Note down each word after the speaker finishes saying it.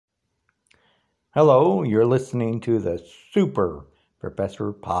Hello, you're listening to the Super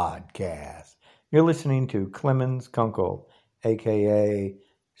Professor Podcast. You're listening to Clemens Kunkel, aka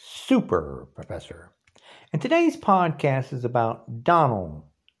Super Professor. And today's podcast is about Donald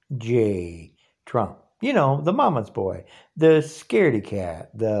J. Trump. You know, the mama's boy, the scaredy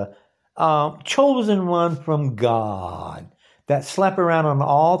cat, the chosen one from God that slept around on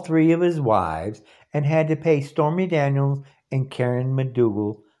all three of his wives and had to pay Stormy Daniels and Karen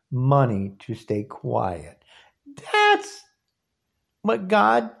McDougal money to stay quiet. That's what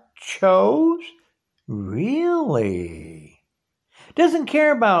God chose? Really? Doesn't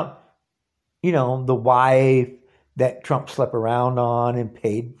care about, the wife that Trump slept around on and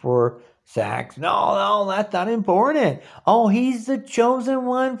paid for sex. No, that's not important. Oh, he's the chosen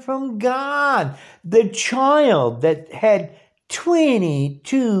one from God. The child that had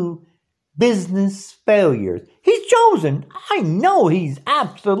 22 business failures. He's chosen. I know he's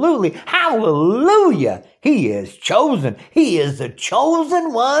absolutely, hallelujah. He is chosen. He is the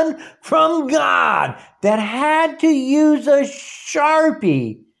chosen one from God that had to use a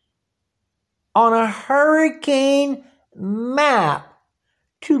Sharpie on a hurricane map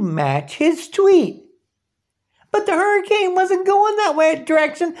to match his tweet. But the hurricane wasn't going that way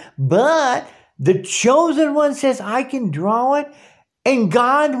direction. But the chosen one says, I can draw it. And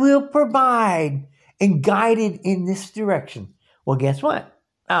God will provide and guide it in this direction. Well, guess what?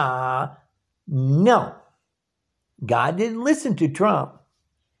 No. God didn't listen to Trump.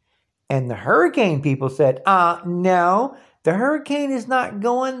 And the hurricane people said, no, the hurricane is not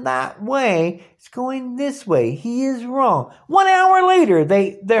going that way. It's going this way. He is wrong. 1 hour later,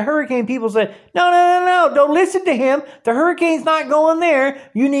 the hurricane people said, no, don't listen to him. The hurricane's not going there.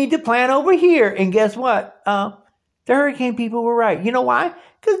 You need to plan over here. And guess what? The hurricane people were right. You know why?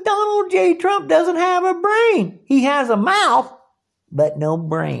 Because Donald J. Trump doesn't have a brain. He has a mouth, but no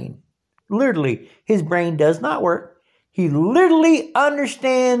brain. Literally, his brain does not work. He literally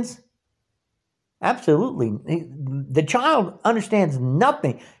understands, absolutely. The child understands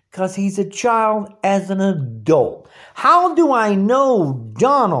nothing because he's a child as an adult. How do I know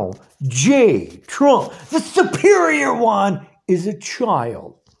Donald J. Trump, the superior one, is a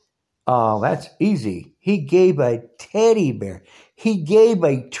child? Oh, that's easy. He gave a teddy bear. He gave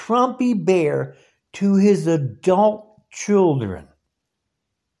a Trumpy bear to his adult children.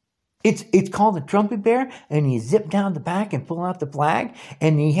 It's called a Trumpy bear, and he zipped down the back and pulled out the flag,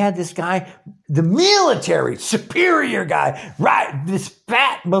 and he had this guy, the military superior guy, right? This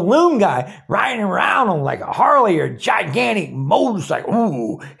fat balloon guy riding around on like a Harley or gigantic motorcycle.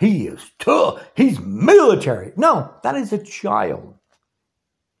 Ooh, he is tough. He's military. No, that is a child.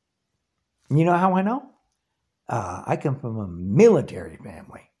 You know how I know? I come from a military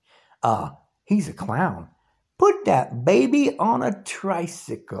family. He's a clown. Put that baby on a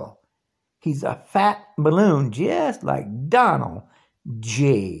tricycle. He's a fat balloon just like Donald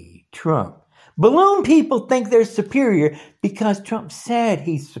J. Trump. Balloon people think they're superior because Trump said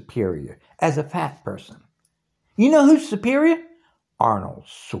he's superior as a fat person. You know who's superior? Arnold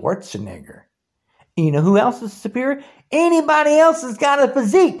Schwarzenegger. You know who else is superior? Anybody else that's got a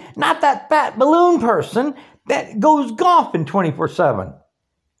physique, not that fat balloon person that goes golfing 24/7.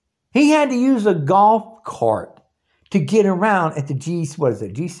 He had to use a golf cart to get around at the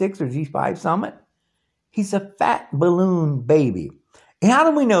G6 or G5 summit. He's a fat balloon baby. And how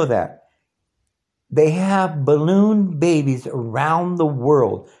do we know that? They have balloon babies around the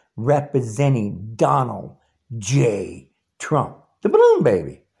world representing Donald J. Trump, the balloon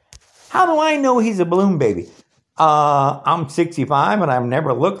baby. How do I know he's a balloon baby? I'm 65 and I've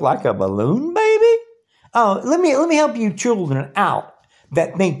never looked like a balloon baby? Let me help you children out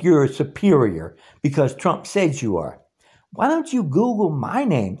that think you're superior because Trump says you are. Why don't you Google my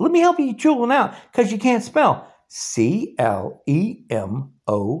name? Let me help you children out because you can't spell Clemons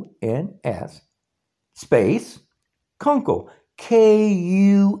space Kunkel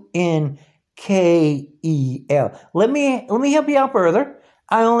Kunkel. Let me help you out further.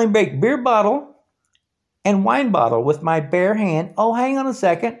 I only break beer bottle and wine bottle with my bare hand. Oh, hang on a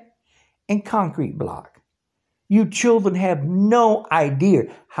second. And concrete block. You children have no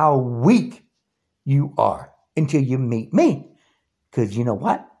idea how weak you are until you meet me. Because you know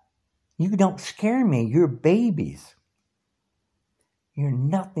what? You don't scare me. You're babies. You're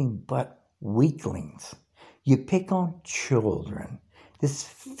nothing but weaklings. You pick on children. This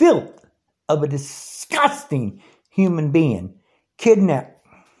filth of a disgusting human being kidnapped.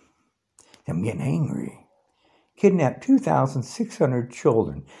 I'm getting angry. Kidnapped 2,600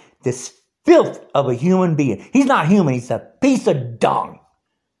 children. This filth of a human being. He's not human. He's a piece of dung.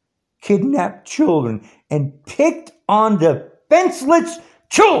 Kidnapped children and picked on defenseless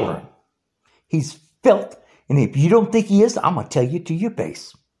children. He's filth. And if you don't think he is, I'm going to tell you to your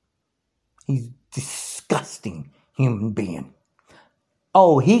face. He's a disgusting human being.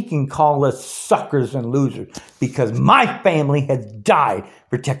 Oh, he can call us suckers and losers because my family has died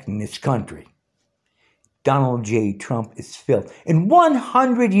protecting this country. Donald J. Trump is filth. In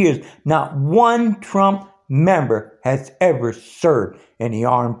 100 years, not one Trump member has ever served in the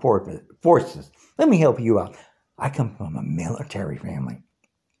armed forces. Let me help you out. I come from a military family.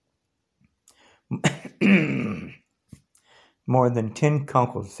 More than 10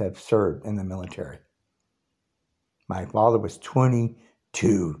 uncles have served in the military. My father was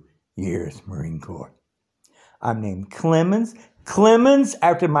 22 years Marine Corps. I'm named Clemens. Clemens,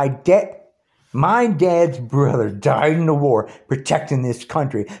 after my dad's brother died in the war protecting this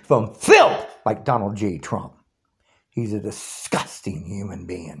country from filth like Donald J. Trump. He's a disgusting human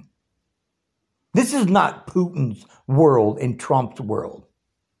being. This is not Putin's world and Trump's world.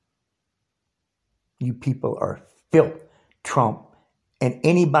 You people are filth, Trump. And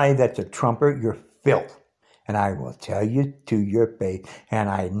anybody that's a Trumper, you're filth. And I will tell you to your face, and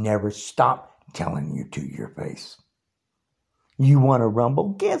I never stop telling you to your face. You want to rumble?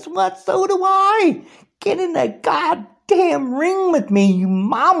 Guess what? So do I. Get in the goddamn ring with me, you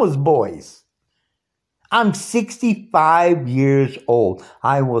mama's boys. I'm 65 years old.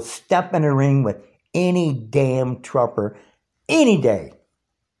 I will step in a ring with any damn Trumper any day,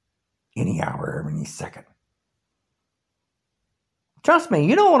 any hour, any second. Trust me,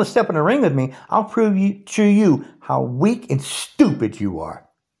 you don't want to step in a ring with me. I'll prove to you how weak and stupid you are.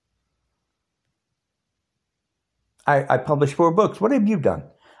 I published 4 books. What have you done?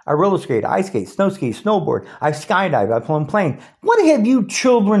 I roller skate, ice skate, snow ski, snowboard. I skydive. I've flown plane. What have you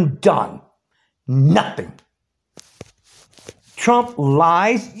children done? Nothing. Trump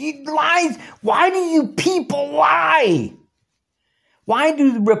lies. He lies. Why do you people lie? Why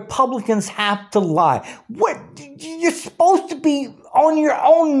do the Republicans have to lie? What? You're supposed to be on your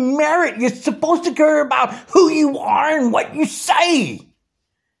own merit. You're supposed to care about who you are and what you say.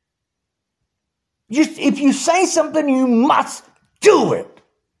 If you say something, you must do it.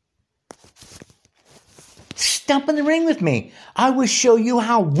 Step in the ring with me. I will show you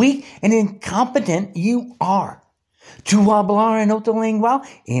how weak and incompetent you are. Tu hablar en otro lengua?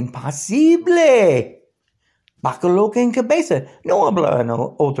 Imposible. Bajo loca en cabeza. No hablar en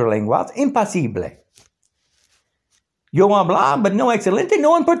otro lengua. Imposible. Yo hablar, but no excelente,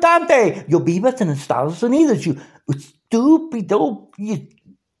 no importante. Yo vives en Estados Unidos. You stupido, you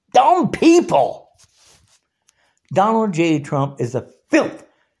dumb people. Donald J. Trump is a filth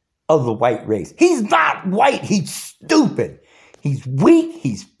of the white race. He's not white. He's stupid. He's weak.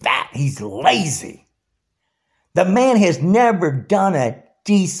 He's fat. He's lazy. The man has never done a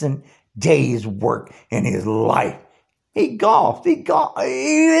decent day's work in his life. He golfed.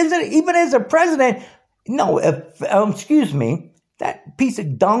 Even as a president. No, excuse me. That piece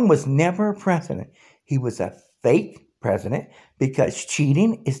of dung was never a president. He was a fake president because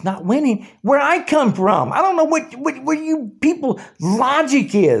cheating is not winning. Where I come from, I don't know what you people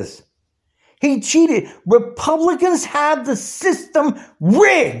logic is. He cheated. Republicans have the system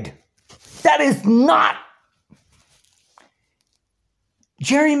rigged. That is not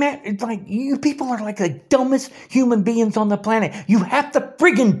gerrymander. Like, you people are like the dumbest human beings on the planet. You have to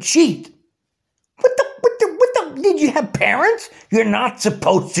friggin' cheat. What the, did you have parents? You're not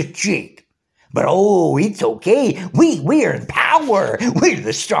supposed to cheat. But it's okay. We are in power. We're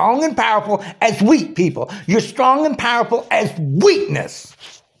the strong and powerful as weak people. You're strong and powerful as weakness.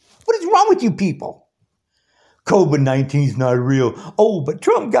 What is wrong with you people? COVID-19 is not real. Oh, but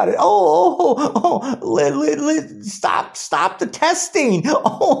Trump got it. Stop the testing.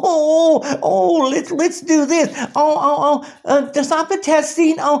 Let's do this. Stop the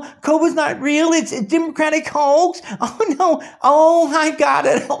testing. COVID's not real. It's a Democratic hoax. Oh no. I got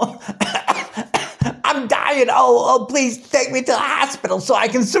it. I'm dying. Please take me to the hospital so I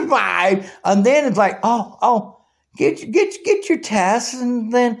can survive. And then it's like, get your tests.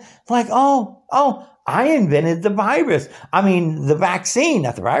 And then like, I invented the virus. I mean, the vaccine,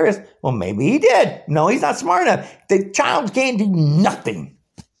 not the virus. Well, maybe he did. No, he's not smart enough. The child can't do nothing.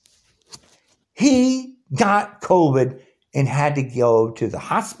 He got COVID and had to go to the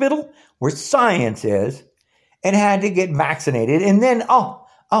hospital where science is and had to get vaccinated. And then,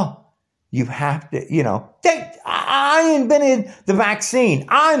 you have to, I invented the vaccine.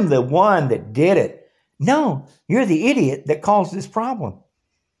 I'm the one that did it. No, you're the idiot that caused this problem.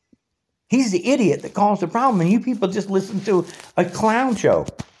 He's the idiot that caused the problem, and you people just listen to a clown show.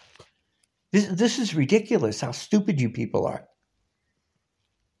 This is ridiculous how stupid you people are.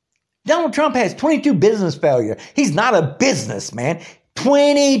 Donald Trump has 22 business failure. He's not a businessman.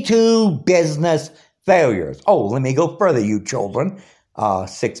 22 business failures. Oh, let me go further, you children.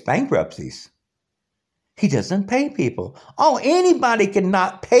 6 bankruptcies. He doesn't pay people. Oh, anybody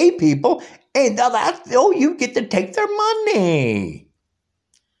cannot pay people. And you get to take their money.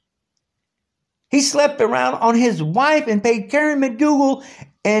 He slept around on his wife and paid Karen McDougal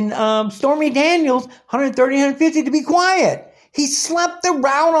and Stormy Daniels $130, $150 to be quiet. He slept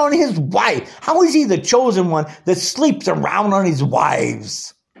around on his wife. How is he the chosen one that sleeps around on his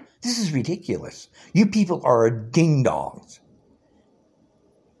wives? This is ridiculous. You people are ding-dongs.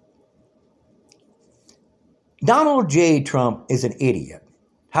 Donald J. Trump is an idiot.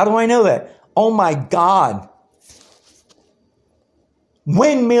 How do I know that? Oh my God.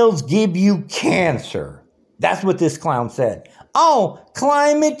 Windmills give you cancer. That's what this clown said. Oh,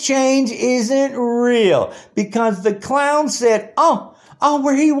 climate change isn't real because the clown said,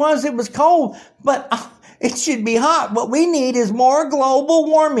 where he was, it was cold, but it should be hot. What we need is more global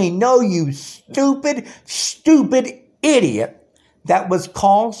warming. No, you stupid idiot. That was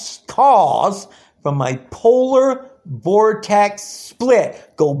caused from a polar vortex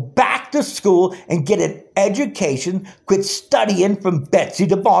split. Go back to school and get an education. Quit studying from Betsy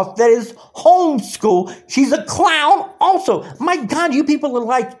DeVos. That is homeschool. She's a clown also. My God, you people are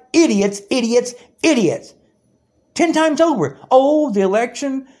like idiots. 10 times over. Oh, the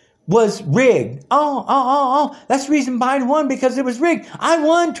election was rigged. Oh. That's the reason Biden won, because it was rigged. I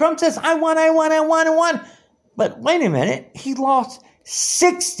won. Trump says, I won. But wait a minute. He lost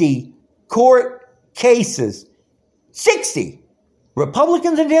 60 court cases. 60.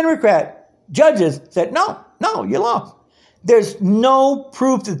 Republicans and Democrat judges said, no, you lost. There's no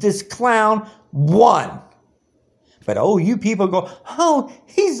proof that this clown won. But you people go,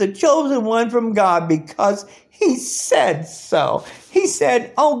 he's the chosen one from God because he said so. He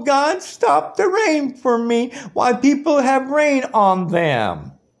said, God, stop the rain for me while people have rain on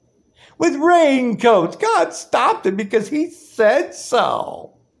them. With raincoats. God stopped it because he said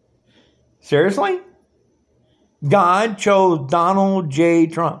so. Seriously? God chose Donald J.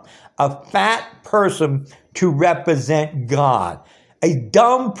 Trump, a fat person to represent God, a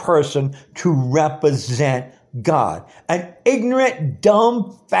dumb person to represent God, an ignorant,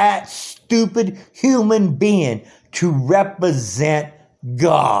 dumb, fat, stupid human being to represent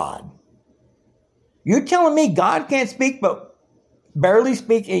God. You're telling me God can't speak but barely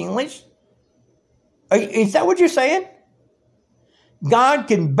speak English? Is that what you're saying? God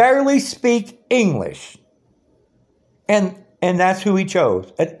can barely speak English. And that's who he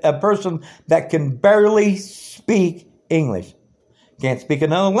chose. A person that can barely speak English. Can't speak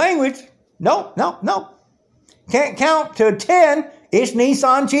another language. No. Can't count to 10. Ich, ni,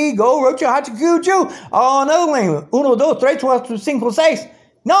 san, chi, go, rocha, hacha, kuju. Oh, another language. Uno, dos, tres, cuatro, cinco, seis.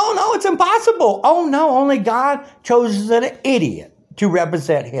 No, it's impossible. Oh, no, only God chose an idiot to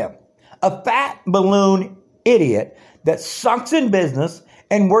represent him. A fat balloon idiot that sucks in business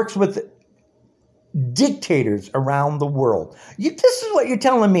and works with dictators around the world. This is what you're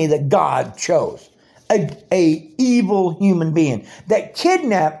telling me that God chose. A evil human being that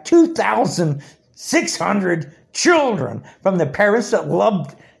kidnapped 2,600 children from the parents that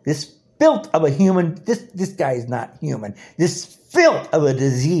loved this filth of a human. This guy is not human. This filth of a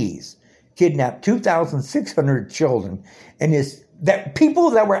disease kidnapped 2,600 children, and that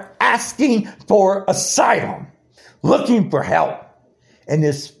people that were asking for asylum, looking for help, and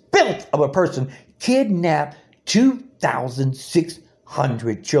this filth of a person kidnapped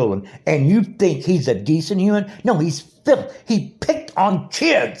 2,600 children. And you think he's a decent human? No, he's filth. He picked on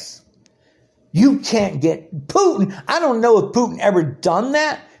kids. You can't get Putin. I don't know if Putin ever done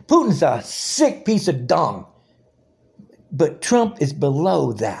that. Putin's a sick piece of dung. But Trump is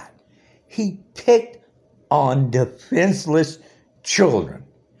below that. He picked on defenseless children.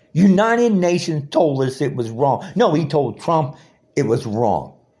 United Nations told us it was wrong. No, he told Trump it was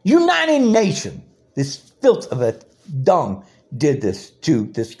wrong. United Nations, this filth of a dung, did this to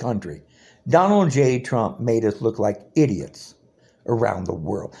this country. Donald J. Trump made us look like idiots around the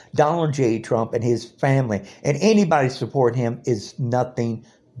world. Donald J. Trump and his family and anybody support him is nothing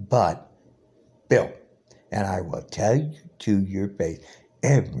but filth. And I will tell you to your face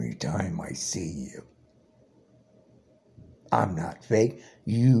every time I see you. I'm not fake.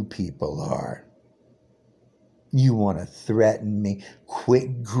 You people are. You want to threaten me.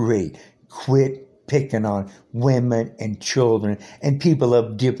 Quit picking on women and children and people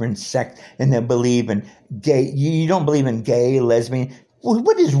of different sex and that believe in gay. You don't believe in gay, lesbian.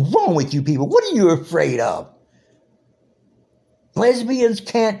 What is wrong with you people? What are you afraid of? Lesbians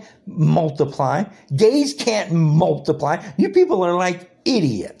can't multiply. Gays can't multiply. You people are like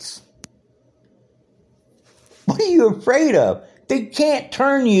idiots. What are you afraid of? They can't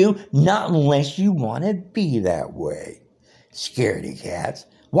turn you, not unless you want to be that way. Scaredy cats.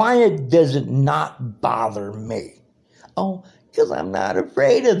 Why does it not bother me? Oh, because I'm not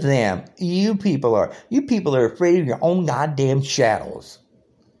afraid of them. You people are. You people are afraid of your own goddamn shadows.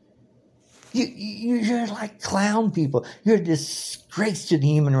 You're like clown people. You're a disgrace to the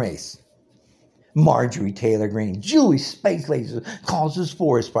human race. Marjorie Taylor Greene, Jewish space laser causes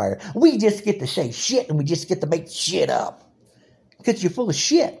forest fire. We just get to say shit and we just get to make shit up. Because you're full of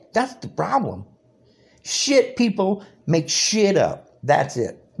shit. That's the problem. Shit people make shit up. That's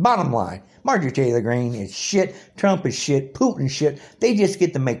it. Bottom line, Marjorie Taylor Greene is shit, Trump is shit, Putin is shit. They just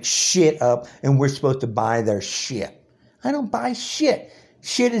get to make shit up and we're supposed to buy their shit. I don't buy shit.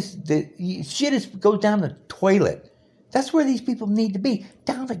 Shit goes down the toilet. That's where these people need to be.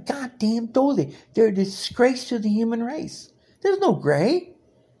 Down the goddamn toilet. They're a disgrace to the human race. There's no gray.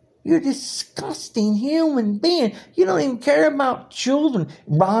 You're a disgusting human being. You don't even care about children.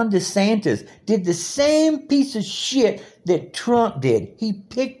 Ron DeSantis did the same piece of shit that Trump did. He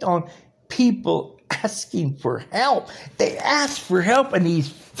picked on people asking for help. They asked for help and these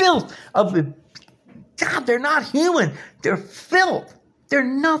filth of the... God, they're not human. They're filth. They're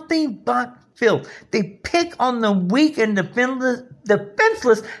nothing but filth. They pick on the weak and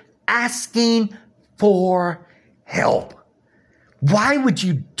defenseless asking for help. Why would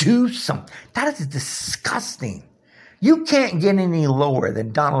you do something? That is disgusting. You can't get any lower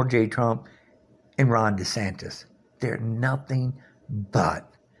than Donald J. Trump and Ron DeSantis. They're nothing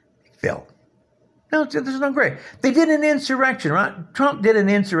but filth. No, there's no gray. They did an insurrection, right? Trump did an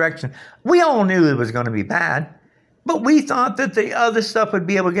insurrection. We all knew it was going to be bad. But we thought that the other stuff would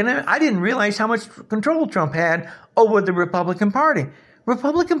be able to get in. I didn't realize how much control Trump had over the Republican Party.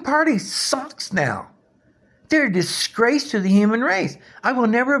 Republican Party sucks now. They're a disgrace to the human race. I will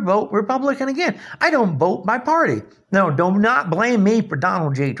never vote Republican again. I don't vote by party. No, do not blame me for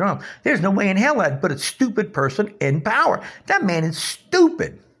Donald J. Trump. There's no way in hell I'd put a stupid person in power. That man is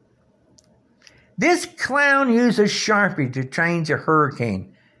stupid. This clown used a Sharpie to change a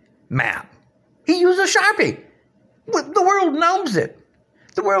hurricane map. He used a Sharpie. The world knows it.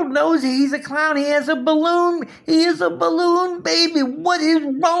 The world knows he's a clown. He has a balloon. He is a balloon baby. What is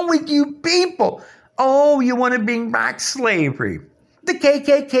wrong with you people? Oh, you want to bring back slavery. The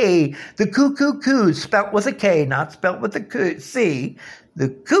KKK, the cuckoos, spelt with a K, not spelt with a C. The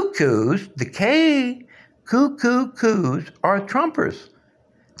cuckoos, the K, cuckoos are Trumpers.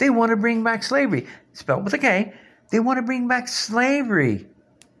 They want to bring back slavery. Spelt with a K. They want to bring back slavery.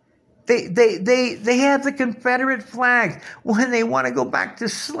 They have the Confederate flags when they want to go back to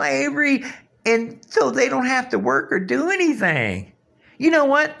slavery, and so they don't have to work or do anything. You know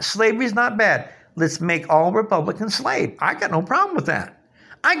what? Slavery is not bad. Let's make all Republicans slaves. I got no problem with that.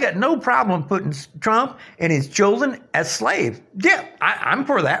 I got no problem putting Trump and his children as slaves. Yeah, I'm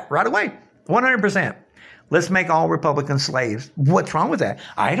for that right away. 100%. Let's make all Republicans slaves. What's wrong with that?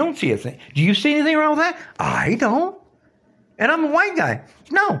 I don't see a thing. Do you see anything wrong with that? I don't. And I'm a white guy.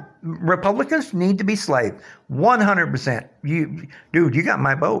 No, Republicans need to be slaves. 100%. You got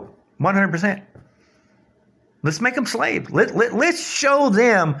my vote. 100%. Let's make them slaves. Let's show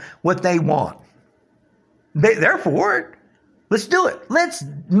them what they want. They're for it. Let's do it. Let's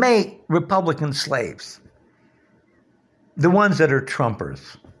make Republicans slaves. The ones that are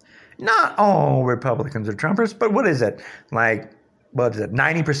Trumpers. Not all Republicans are Trumpers, but what is it?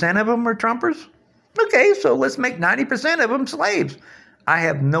 90% of them are Trumpers? Okay, so let's make 90% of them slaves. I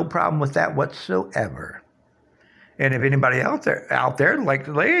have no problem with that whatsoever. And if anybody out there like,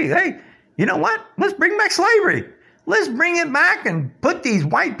 hey, you know what? Let's bring back slavery. Let's bring it back and put these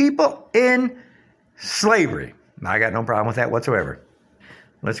white people in slavery. I got no problem with that whatsoever.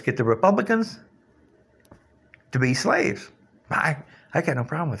 Let's get the Republicans to be slaves. I got no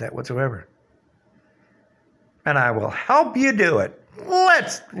problem with that whatsoever. And I will help you do it.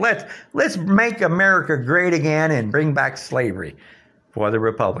 Let's make America great again and bring back slavery for the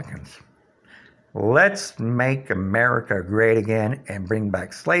Republicans. Let's make America great again and bring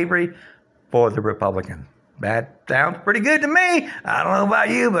back slavery for the Republicans. That sounds pretty good to me. I don't know about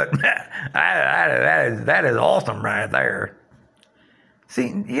you, but that is awesome right there.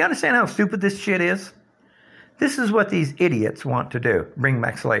 See, you understand how stupid this shit is? This is what these idiots want to do, bring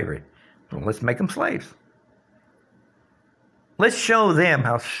back slavery. Well, let's make them slaves. Let's show them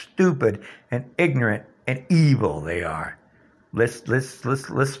how stupid and ignorant and evil they are. Let's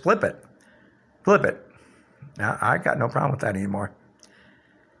flip it. Flip it. Now, I got no problem with that anymore.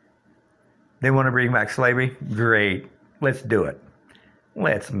 They want to bring back slavery? Great. Let's do it.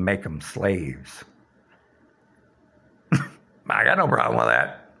 Let's make them slaves. I got no problem with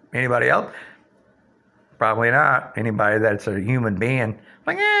that. Anybody else? Probably not. Anybody that's a human being,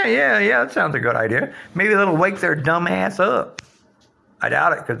 like, yeah, that sounds a good idea. Maybe that'll wake their dumb ass up. I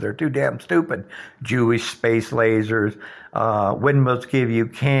doubt it because they're too damn stupid. Jewish space lasers, windmills give you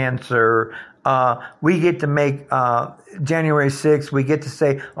cancer. We get to make January 6th, we get to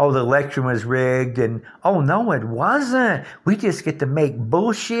say, oh, the election was rigged. And, oh, no, it wasn't. We just get to make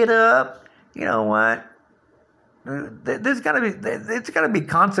bullshit up. You know what? It's got to be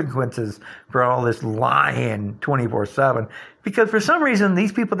consequences for all this lying 24/7. Because for some reason,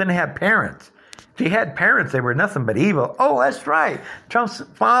 these people didn't have parents. If they had parents, they were nothing but evil. Oh, that's right. Trump's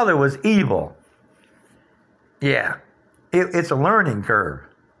father was evil. Yeah, it's a learning curve.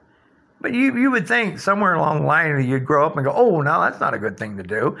 But you would think somewhere along the line you'd grow up and go, oh, no, that's not a good thing to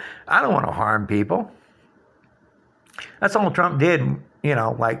do. I don't want to harm people. That's all Trump did,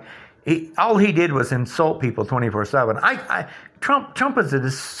 all he did was insult people 24/7. Trump was a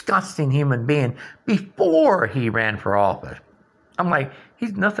disgusting human being before he ran for office. I'm like,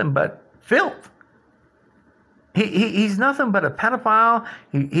 he's nothing but filth. He's nothing but a pedophile.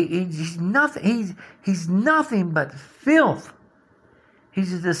 He's nothing. He's nothing but filth.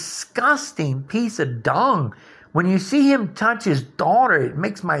 He's a disgusting piece of dung. When you see him touch his daughter, it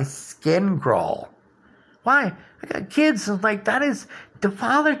makes my skin crawl. Why? I got kids, and the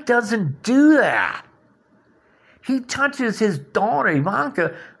father doesn't do that. He touches his daughter,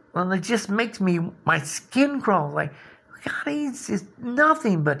 Ivanka, and it just makes my skin crawl. Like, God, he's just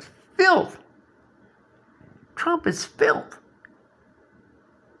nothing but filth. Trump is filth.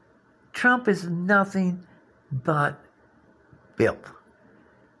 Trump is nothing but filth.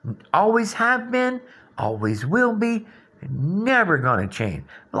 Always have been, always will be, never going to change.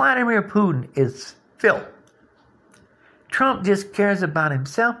 Vladimir Putin is filth. Trump just cares about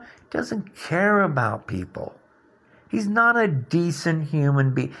himself, doesn't care about people. He's not a decent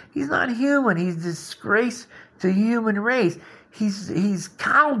human being. He's not human. He's a disgrace to the human race. He's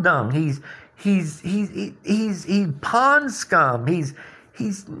cow dung. He's pond scum.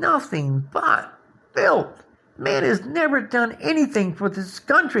 He's nothing but filth. Man has never done anything for this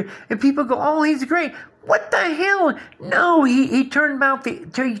country, and people go, "Oh, he's great." What the hell? No, he turned about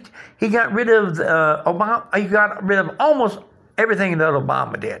he got rid of Obama. He got rid of almost everything that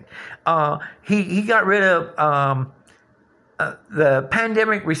Obama did. He got rid of the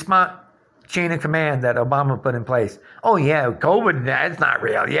pandemic response chain of command that Obama put in place. Oh yeah, COVID, that's not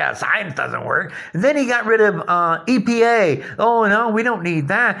real. Yeah, science doesn't work. And then he got rid of EPA. Oh no, we don't need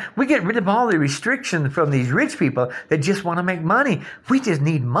that. We get rid of all the restrictions from these rich people that just want to make money. We just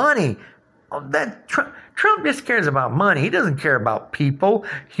need money. Oh, Trump just cares about money. He doesn't care about people,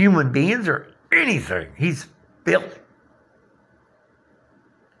 human beings, or anything. He's filthy.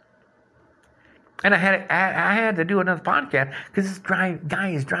 And I had to do another podcast because this guy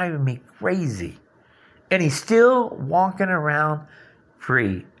is driving me crazy. And he's still walking around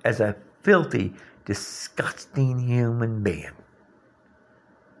free as a filthy, disgusting human being.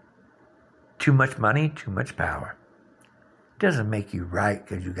 Too much money, too much power. Doesn't make you right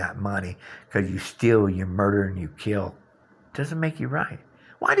because you got money, because you steal, you murder, and you kill. Doesn't make you right.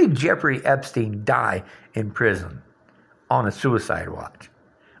 Why did Jeffrey Epstein die in prison on a suicide watch?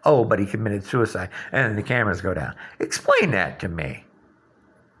 Oh, but he committed suicide, and then the cameras go down. Explain that to me.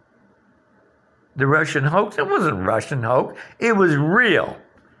 The Russian hoax? It wasn't Russian hoax. It was real.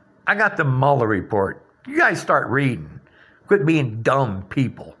 I got the Mueller report. You guys start reading. Quit being dumb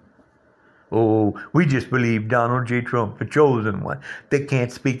people. Oh, we just believe Donald J. Trump, the chosen one, that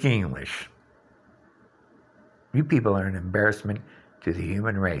can't speak English. You people are an embarrassment to the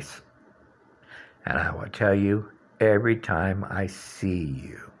human race. And I will tell you every time I see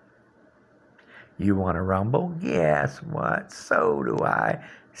you. You want to rumble? Guess what? So do I.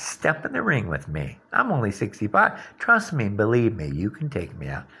 Step in the ring with me. I'm only 65. Trust me, believe me, you can take me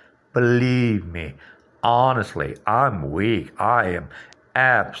out. Believe me. Honestly, I'm weak. I am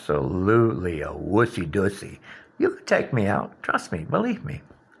absolutely a wussy-dussy. You can take me out. Trust me, believe me.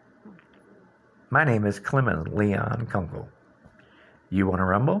 My name is Clement Leon Kunkel. You want to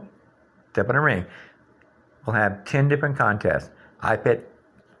rumble? Step in the ring. We'll have 10 different contests. I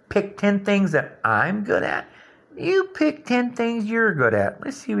pick 10 things that I'm good at. You pick 10 things you're good at.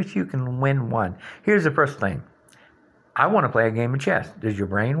 Let's see what you can win one. Here's the first thing. I want to play a game of chess. Does your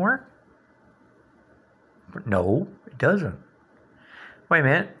brain work? No, it doesn't. Wait a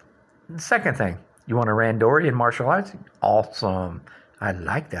minute. The second thing. You want a randori in martial arts? Awesome. I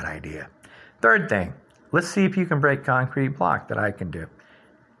like that idea. Third thing. Let's see if you can break concrete block that I can do.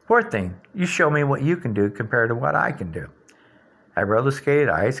 Fourth thing. You show me what you can do compared to what I can do. I roller skate,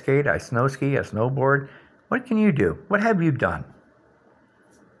 I ice skate, I snow ski, I snowboard. What can you do? What have you done?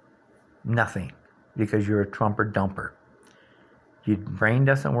 Nothing. because you're a Trumper dumper. Your brain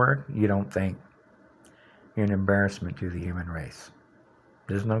doesn't work, you don't think. You're an embarrassment to the human race.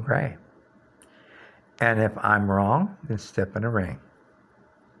 There's no gray. And if I'm wrong, then step in the ring.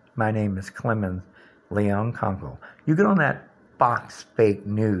 My name is Clemens Leon Conkle. You get on that Fox Fake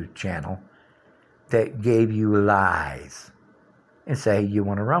News channel that gave you lies and say you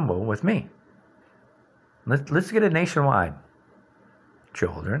want to rumble with me. Let's get it nationwide.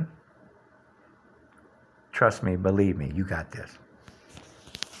 Children, trust me, believe me, you got this.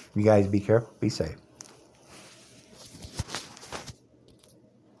 You guys be careful, be safe.